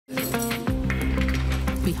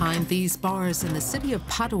Behind these bars in the city of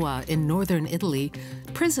Padua in northern Italy,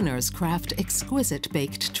 prisoners craft exquisite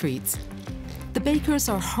baked treats. The bakers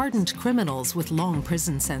are hardened criminals with long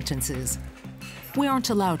prison sentences. We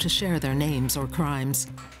aren't allowed to share their names or crimes.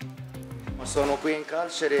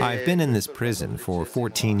 I've been in this prison for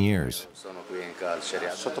 14 years.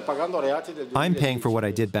 I'm paying for what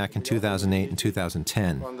I did back in 2008 and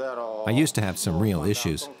 2010. I used to have some real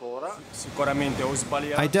issues.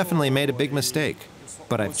 I definitely made a big mistake,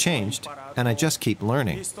 but I've changed, and I just keep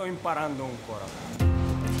learning.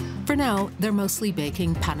 For now, they're mostly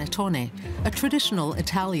baking panettone, a traditional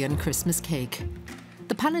Italian Christmas cake.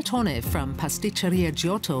 The panettone from Pasticceria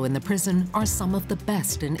Giotto in the prison are some of the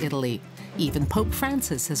best in Italy. Even Pope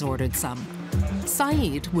Francis has ordered some.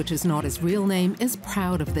 Saeed, which is not his real name, is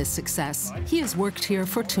proud of this success. He has worked here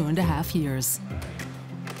for 2.5 years.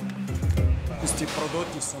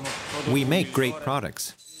 We make great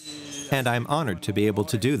products, and I'm honored to be able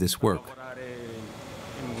to do this work.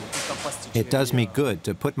 It does me good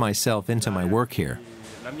to put myself into my work here.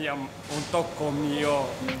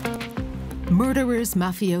 Murderers,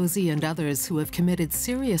 mafiosi, and others who have committed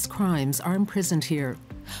serious crimes are imprisoned here.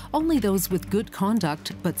 Only those with good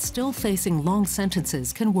conduct but still facing long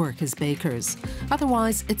sentences can work as bakers.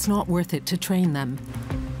 Otherwise, it's not worth it to train them.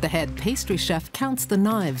 The head pastry chef counts the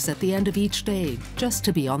knives at the end of each day, just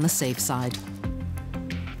to be on the safe side.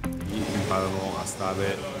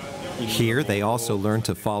 Here, they also learn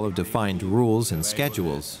to follow defined rules and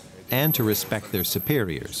schedules, and to respect their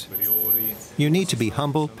superiors. You need to be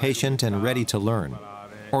humble, patient, and ready to learn,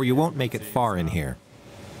 or you won't make it far in here.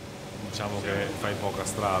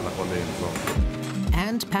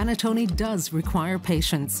 And panettone does require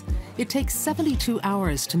patience. It takes 72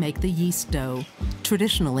 hours to make the yeast dough.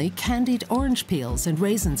 Traditionally, candied orange peels and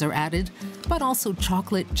raisins are added, but also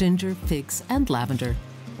chocolate, ginger, figs, and lavender.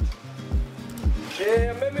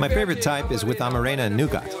 My favorite type is with amarena and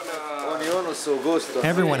nougat.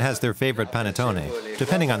 Everyone has their favorite panettone,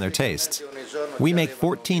 depending on their tastes. We make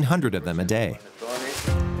 1,400 of them a day.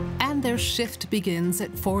 And their shift begins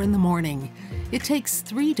at 4 in the morning. It takes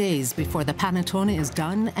 3 days before the panettone is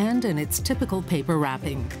done and in its typical paper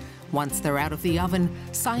wrapping. Once they're out of the oven,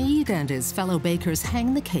 Saeed and his fellow bakers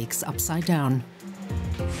hang the cakes upside down.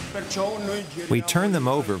 We turn them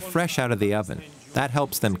over fresh out of the oven. That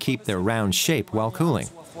helps them keep their round shape while cooling.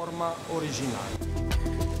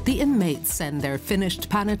 The inmates send their finished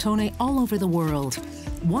panettone all over the world.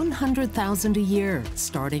 100,000 a year,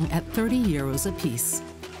 starting at €30 a piece.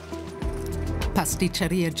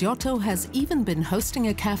 Pasticceria Giotto has even been hosting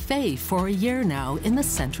a cafe for a year now in the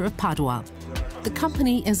center of Padua. The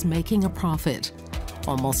company is making a profit.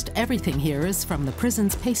 Almost everything here is from the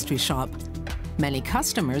prison's pastry shop. Many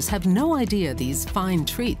customers have no idea these fine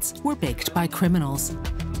treats were baked by criminals.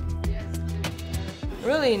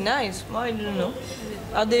 Really nice. I don't know.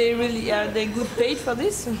 Are they good paid for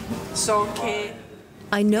this? So okay.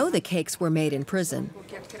 I know the cakes were made in prison.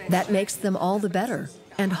 That makes them all the better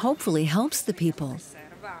and hopefully helps the people.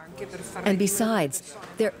 And besides,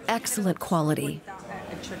 they're excellent quality.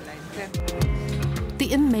 The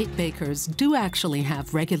inmate bakers do actually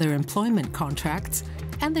have regular employment contracts,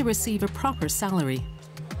 and they receive a proper salary.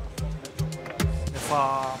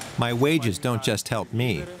 My wages don't just help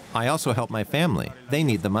me. I also help my family. They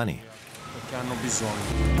need the money.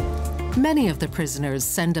 Many of the prisoners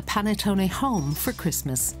send a panettone home for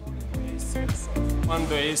Christmas.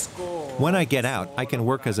 When I get out, I can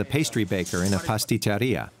work as a pastry baker in a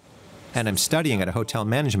pasticceria. And I'm studying at a hotel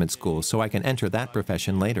management school, so I can enter that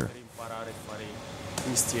profession later.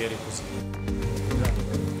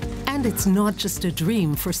 And it's not just a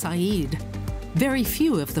dream for Saeed. Very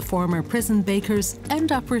few of the former prison bakers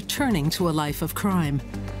end up returning to a life of crime.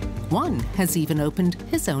 One has even opened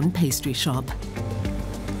his own pastry shop.